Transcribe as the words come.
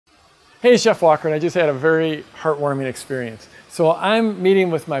Hey, Chef Walker, and I just had a very heartwarming experience. So I'm meeting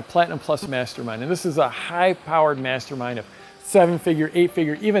with my Platinum Plus Mastermind, and this is a high-powered mastermind of 7-figure,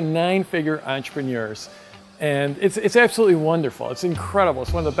 8-figure, even 9-figure entrepreneurs. And it's absolutely wonderful. It's incredible.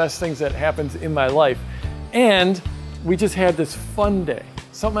 It's one of the best things that happens in my life. And we just had this fun day,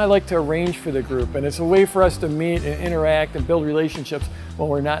 something I like to arrange for the group, and it's a way for us to meet and interact and build relationships when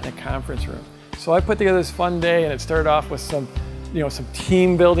we're not in a conference room. So I put together this fun day, and it started off with some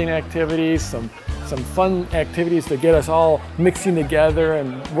team building activities, some fun activities to get us all mixing together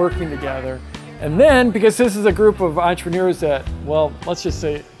and working together. And then, because this is a group of entrepreneurs that, well, let's just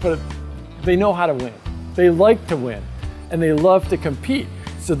say, they know how to win. They like to win, and they love to compete.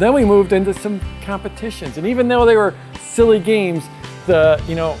 So then we moved into some competitions. And even though they were silly games,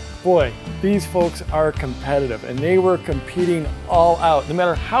 boy, these folks are competitive, and they were competing all out. No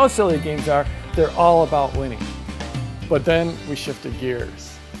matter how silly the games are, they're all about winning. But then we shifted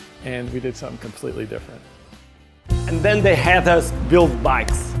gears and we did something completely different. And then they had us build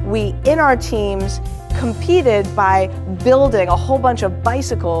bikes. We, in our teams, competed by building a whole bunch of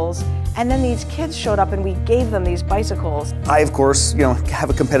bicycles, and then these kids showed up and we gave them these bicycles. I, of course, have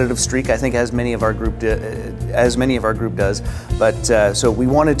a competitive streak, I think as many of our group does. But so we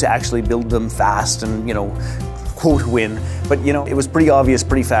wanted to actually build them fast and, quote, win. But, it was pretty obvious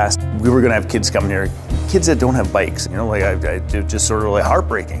pretty fast. We were gonna have kids coming here. Kids that don't have bikes, it's just sort of like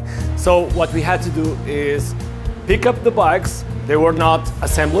heartbreaking. So what we had to do is pick up the bikes. They were not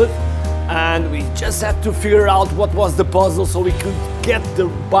assembled, and we just had to figure out what was the puzzle so we could get the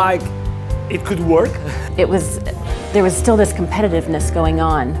bike, it could work. There was still this competitiveness going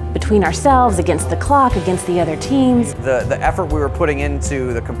on between ourselves, against the clock, against the other teams. The effort we were putting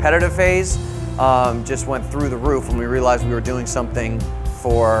into the competitive phase just went through the roof when we realized we were doing something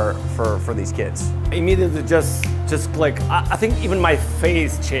for these kids. Immediately just like, I think even my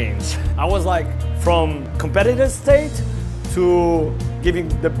face changed. I was like from competitive state to giving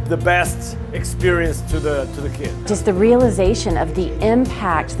the best experience to the kid. Just the realization of the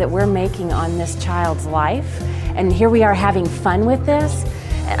impact that we're making on this child's life. And here we are having fun with this.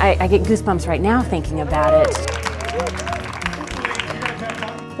 And I get goosebumps right now thinking about it.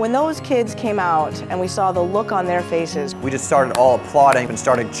 When those kids came out and we saw the look on their faces, we just started all applauding and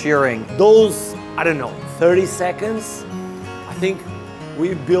started cheering. Those, 30 seconds, I think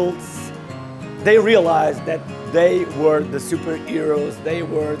they realized that they were the superheroes, they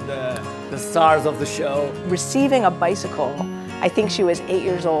were the stars of the show. Receiving a bicycle, I think she was 8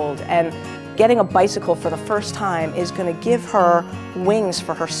 years old, and getting a bicycle for the first time is going to give her wings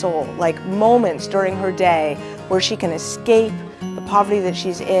for her soul, like moments during her day where she can escape the poverty that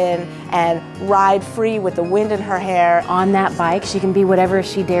she's in and ride free with the wind in her hair. On that bike, she can be whatever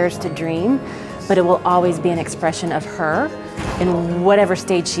she dares to dream, but it will always be an expression of her in whatever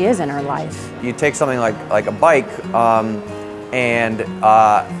stage she is in her life. You take something like a bike,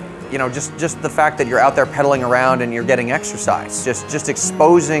 just the fact that you're out there pedaling around and you're getting exercise, just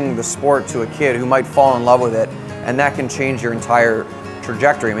exposing the sport to a kid who might fall in love with it, and that can change your entire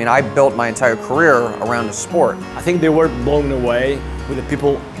trajectory. I mean, I built my entire career around a sport. I think they were blown away with the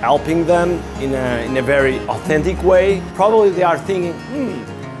people helping them in a very authentic way. Probably they are thinking,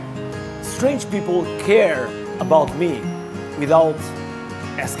 strange people care about me without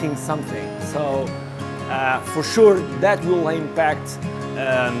asking something. So for sure that will impact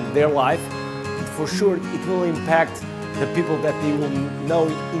their life. For sure it will impact the people that they will know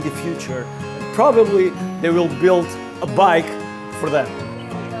in the future. And probably they will build a bike for them.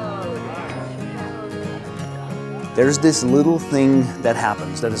 There's this little thing that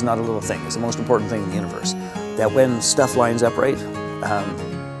happens that is not a little thing. It's the most important thing in the universe. That when stuff lines up right,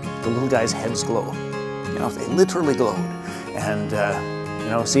 the little guys' heads glow. They literally glowed.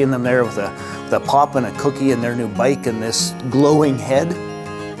 And seeing them there with a pop and a cookie and their new bike and this glowing head,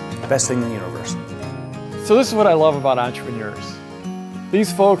 best thing in the universe. So this is what I love about entrepreneurs.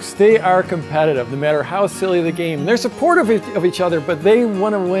 These folks, they are competitive, no matter how silly the game. They're supportive of each other, but they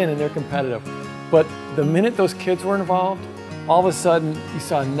want to win and they're competitive. But the minute those kids were involved, all of a sudden you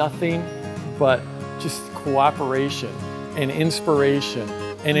saw nothing but just cooperation and inspiration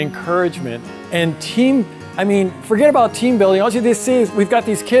and encouragement and team. Forget about team building. All you just say is, we've got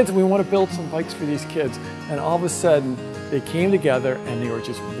these kids and we want to build some bikes for these kids. And all of a sudden, they came together and they were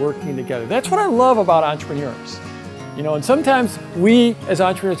just working together. That's what I love about entrepreneurs. And sometimes we, as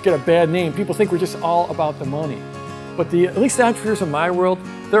entrepreneurs, get a bad name. People think we're just all about the money. But at least the entrepreneurs in my world,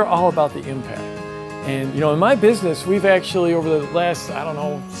 they're all about the impact. And in my business, we've actually, over the last,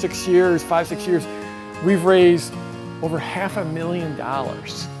 5-6 years, we've raised over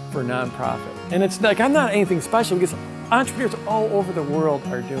 $500,000 for a nonprofit. And it's like, I'm not anything special because entrepreneurs all over the world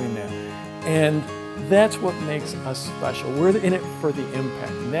are doing that. And that's what makes us special. We're in it for the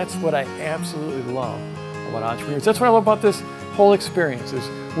impact. And that's what I absolutely love about entrepreneurs. That's what I love about this whole experience is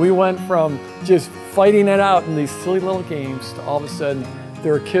we went from just fighting it out in these silly little games to all of a sudden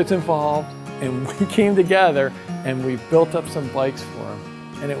there were kids involved and we came together and we built up some bikes for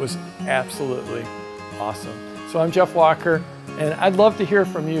them. And it was absolutely awesome. So I'm Jeff Walker, and I'd love to hear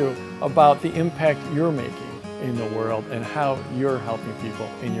from you about the impact you're making in the world and how you're helping people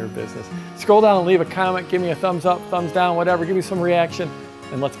in your business. Scroll down and leave a comment, give me a thumbs up, thumbs down, whatever, give me some reaction,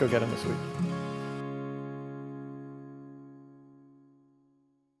 and let's go get them this week.